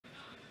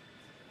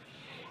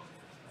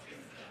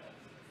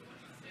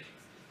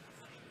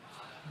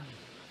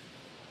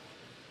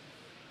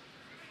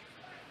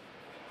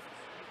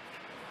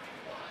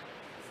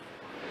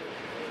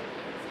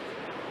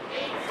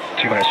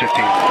T minus 15.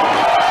 10,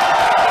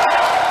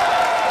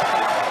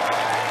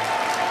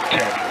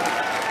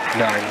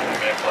 9,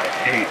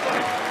 8,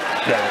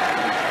 7,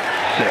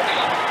 6,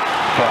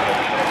 5,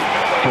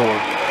 4,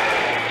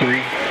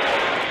 3,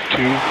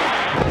 2,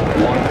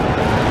 1.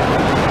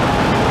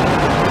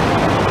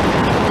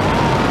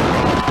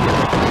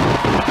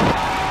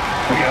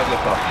 We have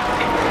liftoff.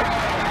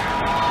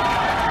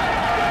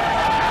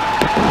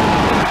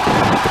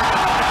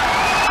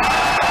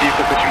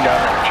 Vehicle pitching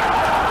downrange.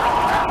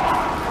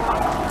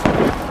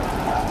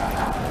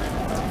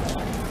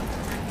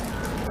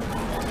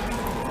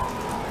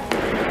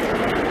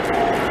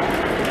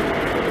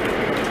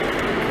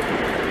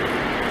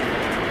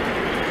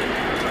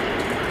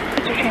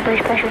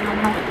 Chambers pressure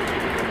nominal.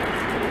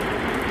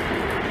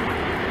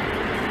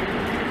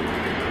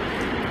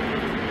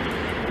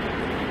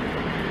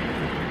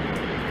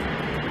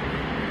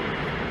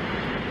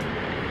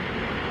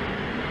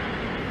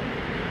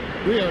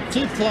 We are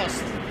T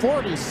plus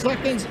 40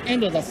 seconds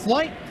into the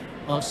flight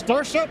of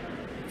Starship.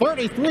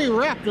 33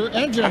 Raptor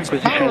engines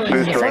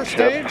powering the first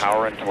stage.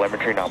 Power and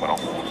telemetry nominal.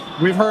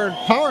 We've heard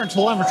power and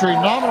telemetry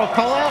nominal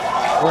call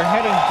out. We're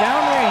heading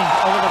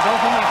downrange over the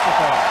Gulf of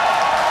Mexico.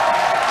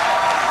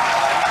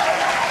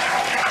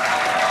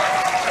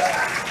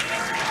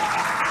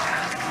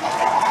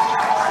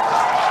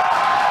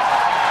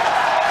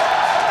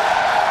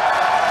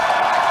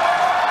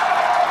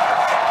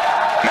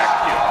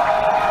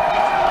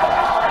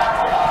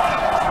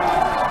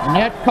 And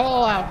that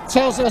call out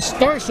tells us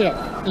Starship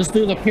is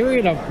through the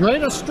period of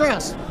greatest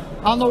stress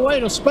on the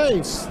way to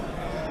space.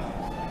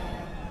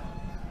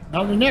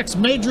 Now the next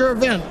major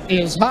event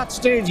is hot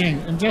staging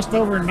in just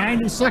over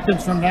 90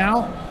 seconds from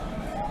now.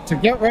 To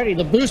get ready,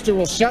 the booster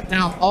will shut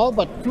down all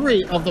but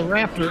 3 of the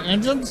Raptor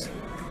engines.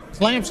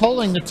 Clamps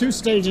holding the 2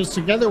 stages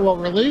together will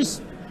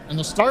release, and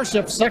the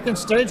Starship second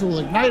stage will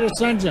ignite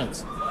its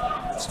engines.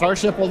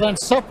 Starship will then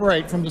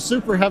separate from the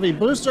Super Heavy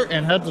booster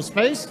and head to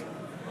space.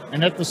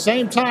 And at the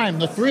same time,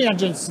 the 3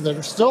 engines that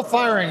are still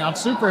firing on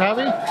Super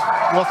Heavy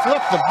will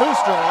flip the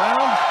booster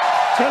around.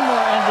 10 more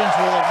engines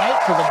will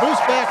ignite for the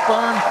boost back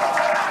burn,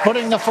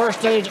 putting the first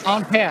stage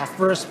on path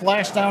for a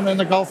splashdown in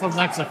the Gulf of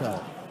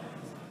Mexico.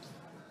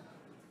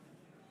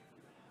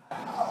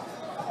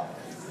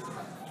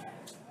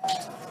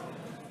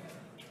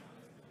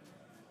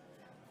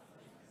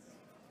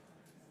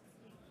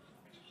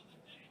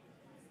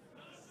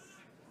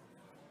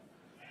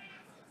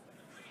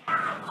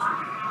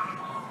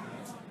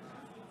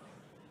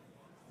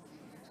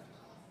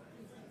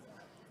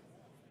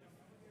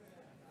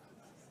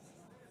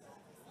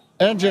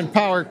 Engine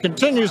power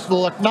continues to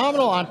look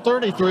nominal on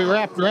 33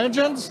 Raptor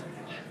engines.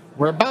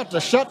 We're about to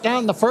shut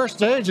down the first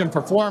stage and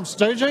perform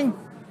staging.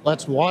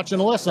 Let's watch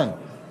and listen.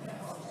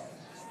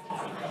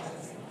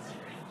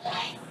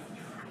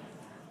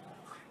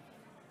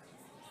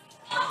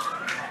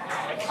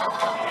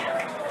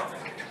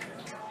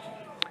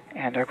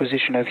 And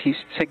acquisition of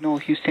signal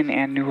Houston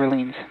and New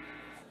Orleans.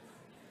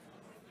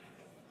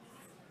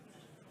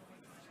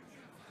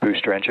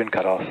 Booster engine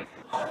cut off.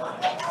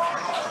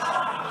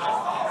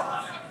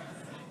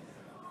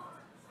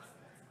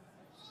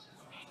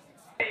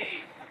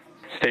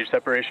 Stage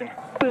separation.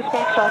 Boost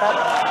back startup.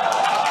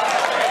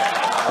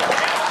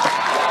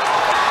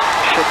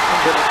 Ship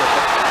engine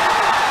ignition.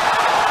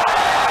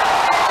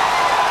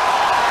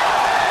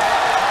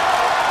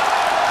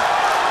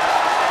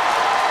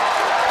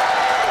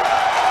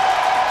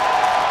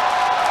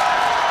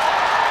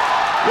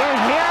 You're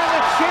hearing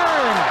the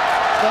cheering.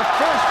 The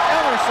first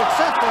ever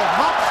successful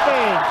hot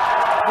stage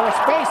for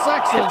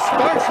SpaceX's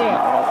Starship.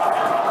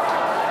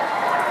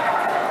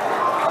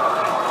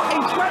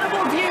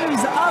 Incredible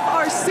views of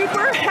our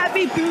Super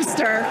Heavy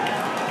booster.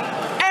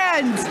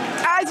 And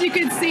as you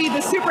can see,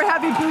 the Super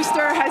Heavy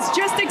booster has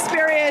just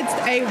experienced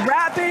a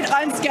rapid,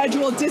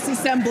 unscheduled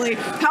disassembly.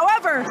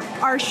 However,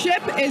 our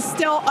ship is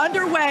still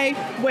underway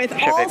with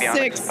Ship all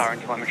avionics, 6. power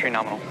and telemetry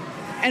nominal.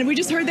 And we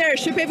just heard there,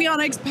 ship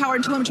avionics, power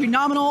and telemetry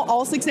nominal.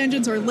 All 6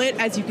 engines are lit,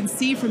 as you can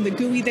see from the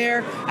GUI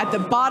there at the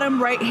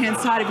bottom right-hand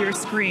side of your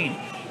screen.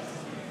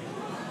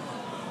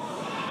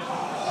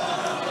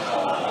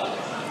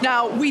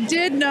 Now, we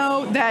did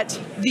know that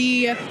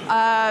the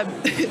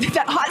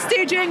that hot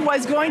staging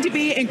was going to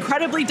be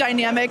incredibly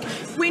dynamic.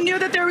 We knew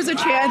that there was a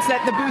chance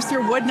that the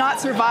booster would not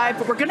survive,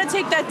 but we're going to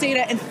take that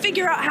data and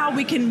figure out how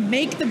we can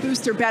make the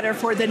booster better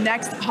for the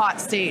next hot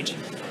stage.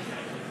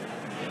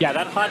 Yeah,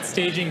 that hot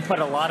staging put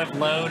a lot of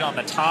load on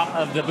the top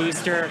of the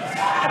booster,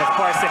 and of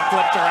course it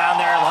flipped around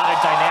there, a lot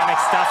of dynamic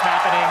stuff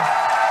happening.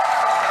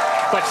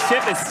 But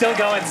ship is still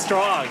going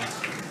strong.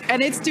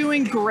 And it's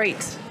doing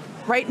great.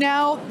 Right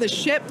now, the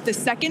ship, the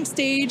second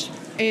stage,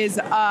 is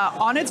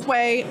on its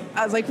way.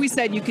 Like we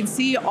said, you can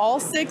see all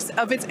 6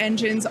 of its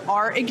engines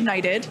are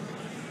ignited.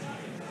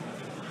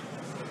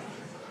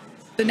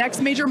 The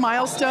next major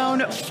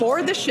milestone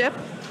for the ship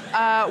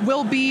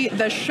will be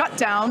the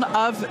shutdown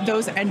of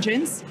those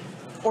engines,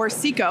 or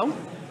SECO,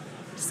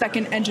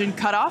 second engine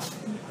cutoff,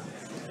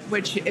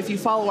 which if you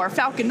follow our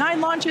Falcon 9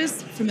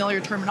 launches,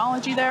 familiar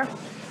terminology there.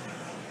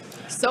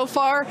 So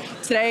far,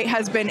 today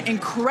has been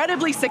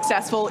incredibly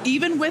successful,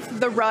 even with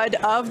the RUD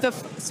of the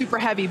Super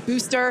Heavy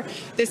booster.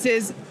 This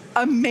is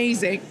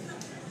amazing.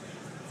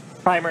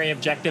 Primary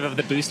objective of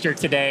the booster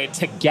today,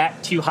 to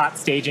get to hot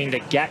staging, to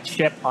get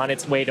ship on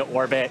its way to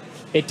orbit.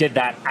 It did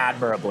that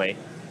admirably.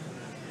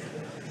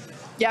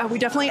 Yeah, we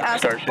definitely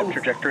asked. Starship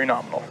trajectory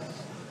nominal.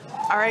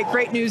 All right,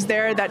 great news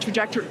there. That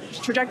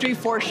trajectory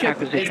for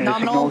ship is Acquisition of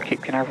nominal. signal,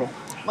 Cape Canaveral.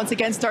 Once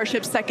again,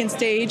 Starship's second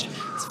stage.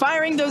 It's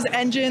firing those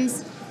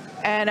engines,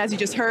 and as you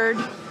just heard,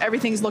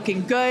 everything's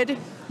looking good.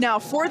 Now,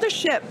 for the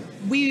ship,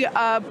 we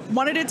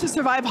wanted it to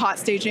survive hot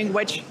staging,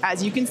 which,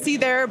 as you can see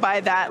there by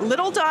that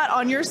little dot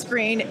on your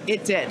screen,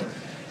 it did.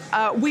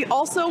 We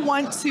also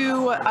want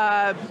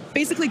to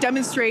basically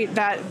demonstrate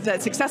that the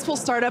successful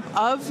startup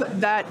of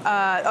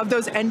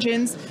those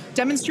engines,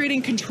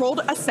 demonstrating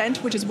controlled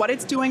ascent, which is what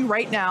it's doing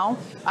right now,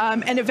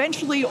 and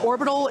eventually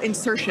orbital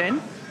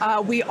insertion.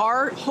 We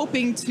are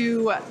hoping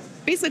to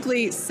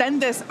basically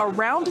send this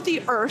around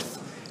the Earth,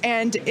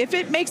 and if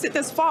it makes it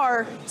this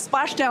far,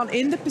 splash down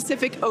in the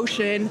Pacific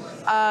Ocean,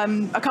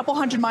 a couple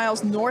hundred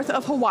miles north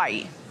of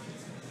Hawaii.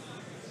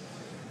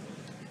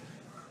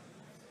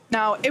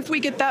 Now, if we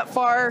get that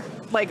far,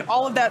 like,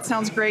 all of that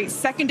sounds great.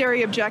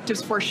 Secondary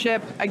objectives for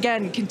ship,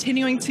 again,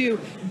 continuing to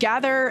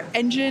gather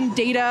engine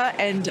data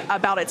and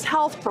about its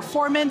health,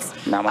 performance.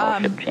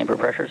 Nominal ship chamber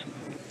pressures.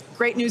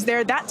 Great news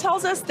there. That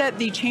tells us that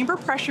the chamber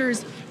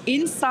pressures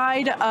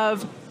inside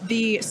of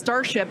the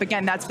Starship,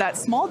 again, that's that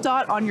small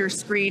dot on your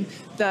screen,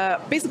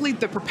 basically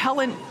the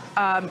propellant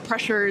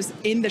pressures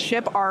in the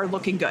ship are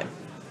looking good.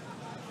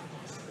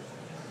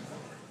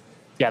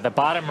 Yeah, the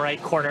bottom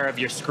right corner of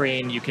your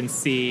screen, you can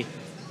see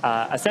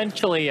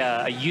essentially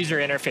a user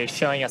interface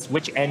showing us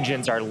which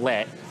engines are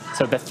lit.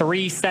 So the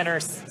 3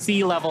 center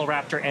sea level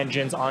Raptor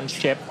engines on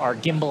ship are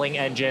gimbaling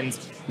engines.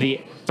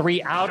 The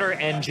 3 outer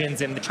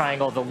engines in the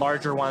triangle, the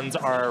larger ones,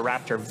 are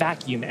Raptor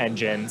vacuum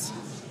engines.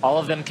 All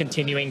of them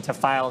continuing to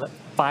fire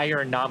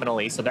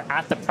nominally. So they're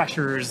at the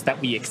pressures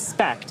that we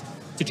expect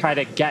to try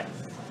to get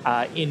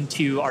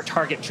into our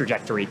target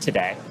trajectory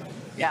today.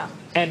 Yeah.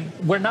 And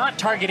we're not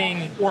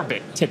targeting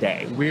orbit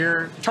today.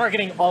 We're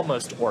targeting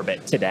almost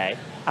orbit today.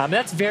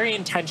 That's very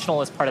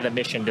intentional as part of the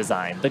mission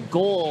design. The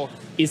goal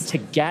is to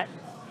get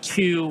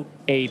to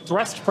a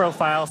thrust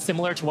profile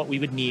similar to what we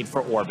would need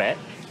for orbit,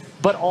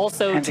 but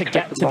also to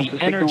get to the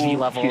energy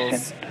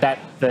levels that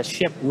the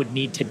ship would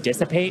need to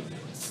dissipate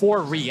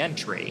for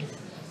re-entry.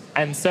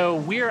 And so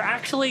we're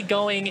actually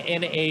going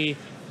in a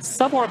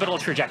suborbital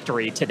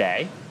trajectory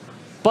today,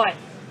 but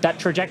that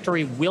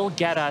trajectory will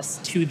get us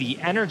to the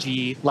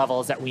energy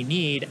levels that we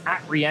need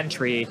at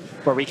re-entry,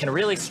 where we can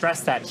really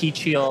stress that heat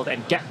shield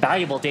and get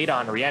valuable data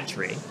on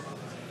re-entry.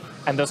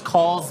 And those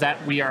calls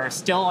that we are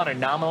still on a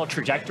nominal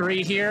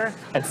trajectory here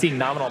and seeing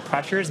nominal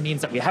pressures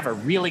means that we have a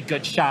really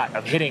good shot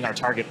of hitting our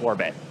target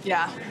orbit.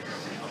 Yeah.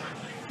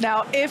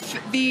 Now, if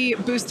the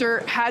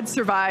booster had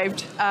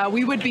survived,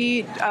 we would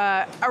be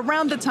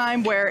around the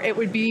time where it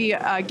would be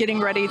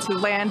getting ready to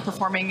land,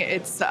 performing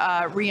its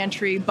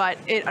re-entry, but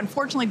it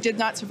unfortunately did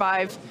not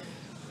survive.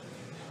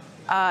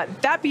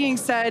 That being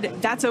said,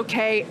 that's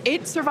okay.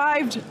 It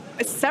survived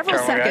several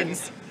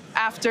seconds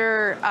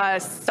after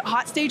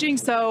hot staging,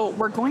 so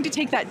we're going to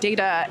take that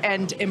data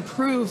and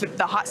improve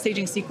the hot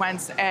staging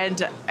sequence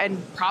and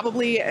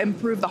probably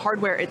improve the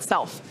hardware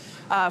itself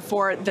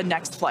for the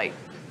next flight.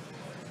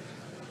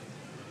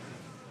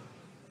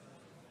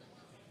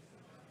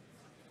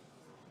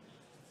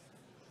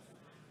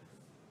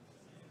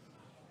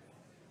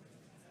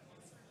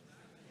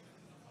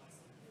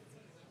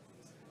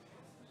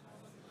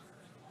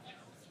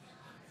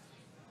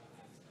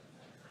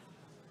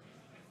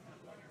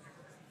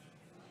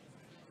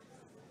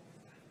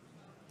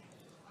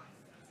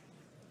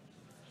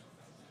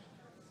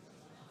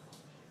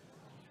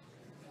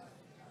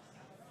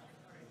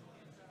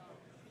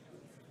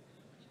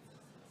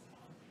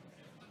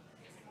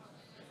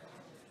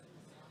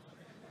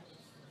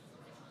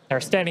 They're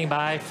standing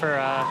by for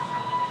a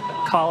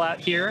call out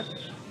here.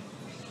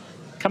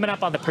 Coming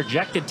up on the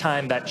projected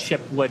time that ship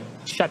would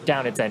shut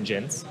down its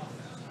engines.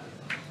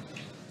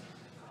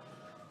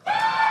 As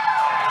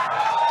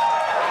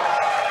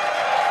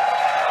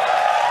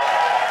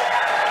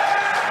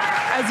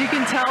you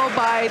can tell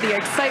by the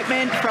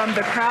excitement from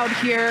the crowd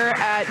here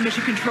at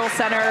Mission Control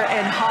Center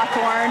in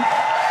Hawthorne,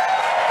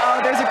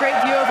 there's a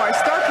great view of our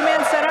Star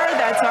Command Center.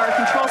 That's our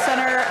control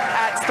center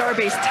at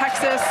Starbase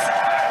Texas.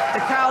 The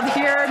crowd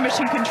here,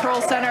 Mission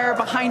Control Center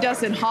behind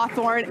us in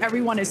Hawthorne.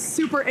 Everyone is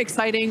super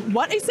exciting.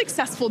 What a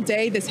successful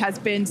day this has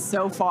been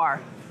so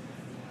far.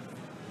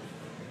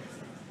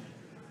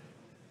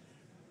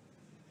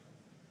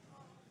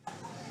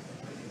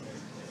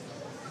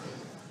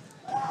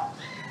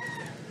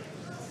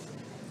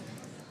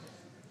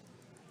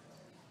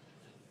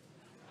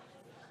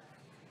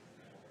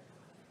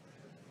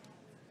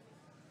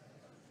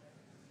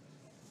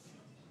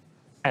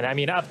 And I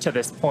mean, up to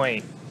this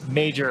point,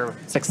 major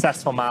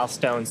successful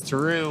milestones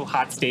through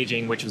hot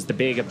staging, which was the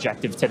big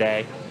objective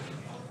today.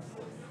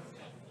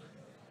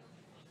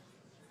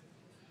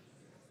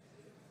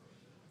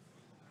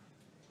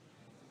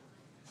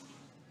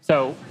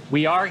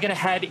 We are going to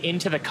head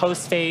into the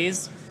coast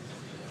phase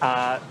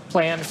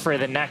planned for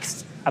the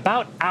next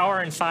about hour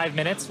and 5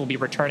 minutes. We'll be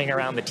returning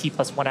around the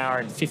T+1 hour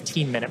and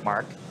 15-minute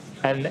mark.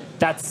 And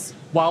that's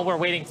while we're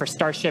waiting for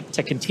Starship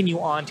to continue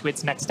on to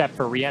its next step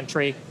for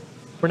reentry.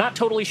 We're not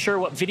totally sure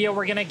what video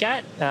we're going to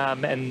get,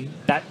 and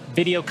that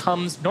video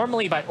comes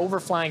normally by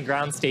overflying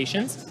ground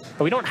stations,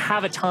 but we don't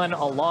have a ton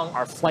along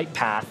our flight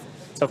path.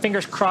 So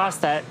fingers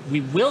crossed that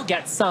we will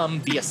get some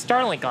via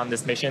Starlink on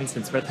this mission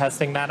since we're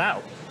testing that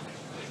out.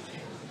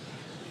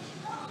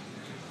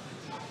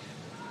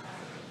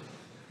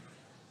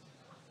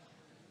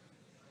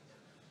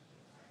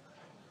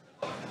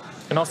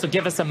 And also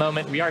give us a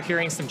moment. We are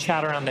hearing some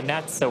chatter on the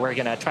net, so we're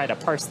going to try to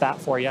parse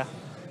that for you.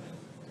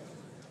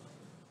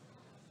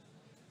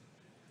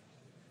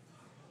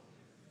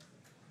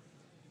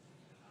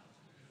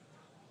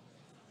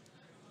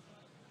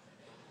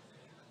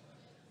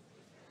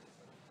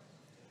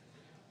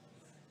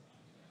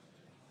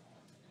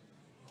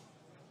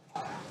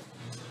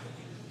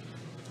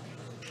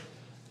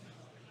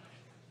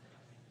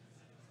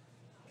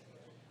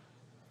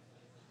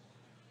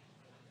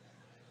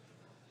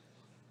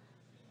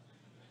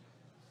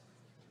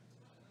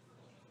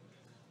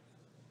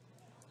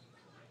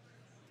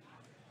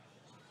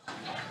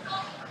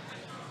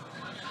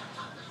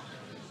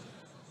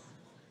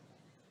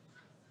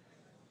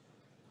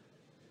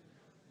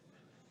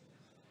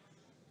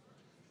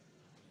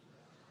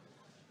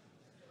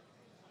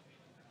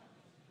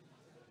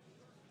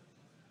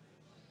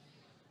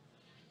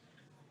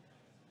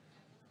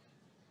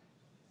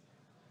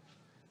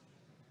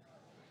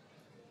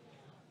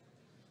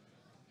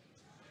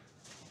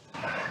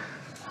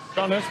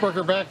 John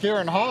Innsbrucker back here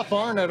in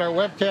Hawthorne at our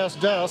webcast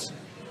desk.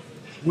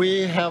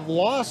 We have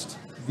lost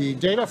the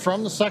data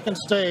from the second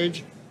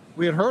stage.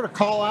 We had heard a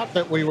call out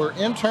that we were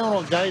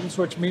internal guidance,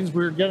 which means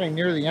we were getting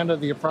near the end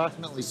of the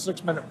approximately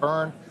 6-minute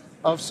burn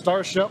of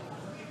Starship.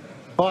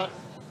 But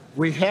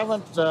we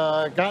haven't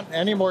gotten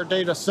any more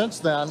data since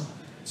then,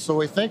 so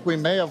we think we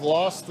may have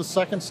lost the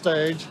second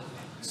stage.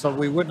 So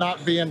we would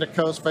not be into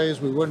coast phase.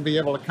 We wouldn't be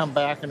able to come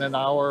back in an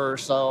hour or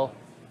so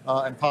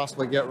and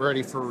possibly get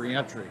ready for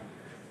reentry.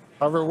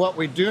 However, what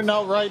we do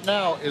know right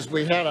now is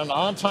we had an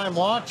on-time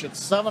launch at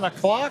 7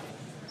 o'clock.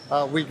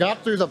 We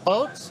got through the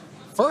boats.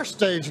 First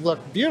stage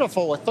looked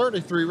beautiful with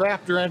 33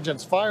 Raptor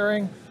engines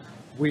firing.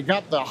 We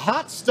got the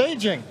hot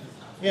staging,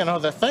 you know,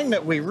 the thing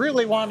that we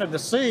really wanted to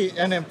see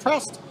and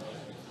impressed.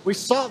 We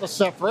saw the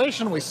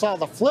separation. We saw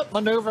the flip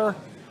maneuver.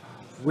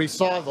 We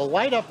saw the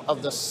light up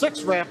of the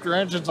 6 Raptor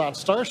engines on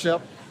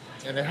Starship,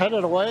 and it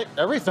headed away.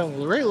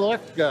 Everything really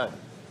looked good.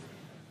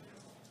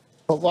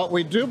 But what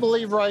we do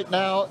believe right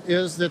now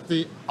is that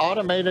the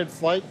automated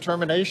flight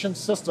termination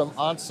system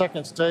on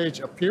second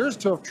stage appears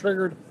to have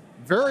triggered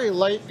very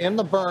late in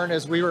the burn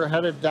as we were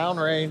headed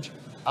downrange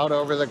out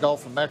over the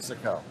Gulf of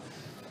Mexico.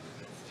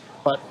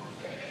 But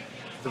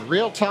the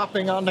real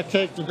topping on the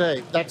cake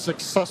today, that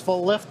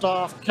successful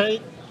liftoff,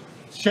 Kate,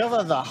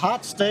 Shiva, the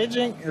hot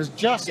staging is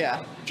just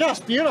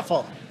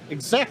beautiful.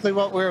 Exactly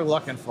what we were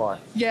looking for.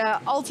 Yeah,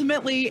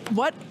 ultimately,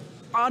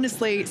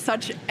 honestly,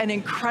 such an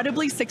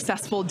incredibly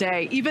successful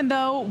day. Even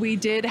though we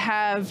did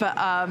have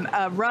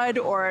a RUD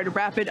or a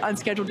rapid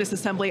unscheduled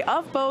disassembly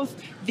of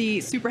both the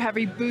Super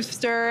Heavy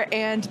booster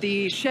and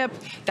the ship,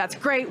 that's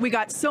great. We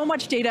got so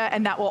much data,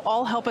 and that will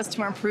all help us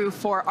to improve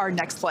for our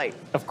next flight.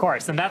 Of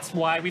course, and that's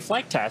why we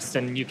flight test,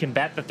 and you can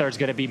bet that there's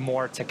going to be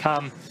more to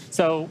come.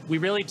 So we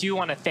really do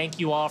want to thank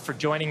you all for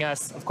joining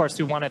us. Of course,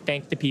 we want to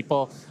thank the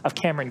people of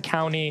Cameron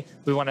County.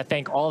 We want to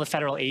thank all the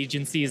federal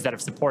agencies that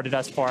have supported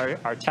us for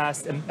our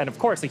test. And of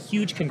course, a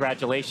huge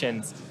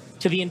congratulations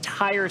to the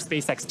entire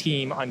SpaceX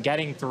team on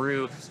getting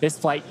through this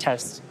flight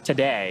test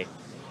today.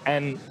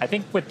 And I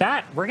think with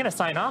that, we're going to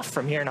sign off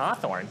from here in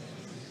Hawthorne.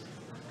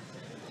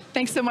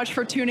 Thanks so much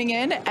for tuning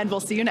in, and we'll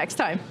see you next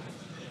time.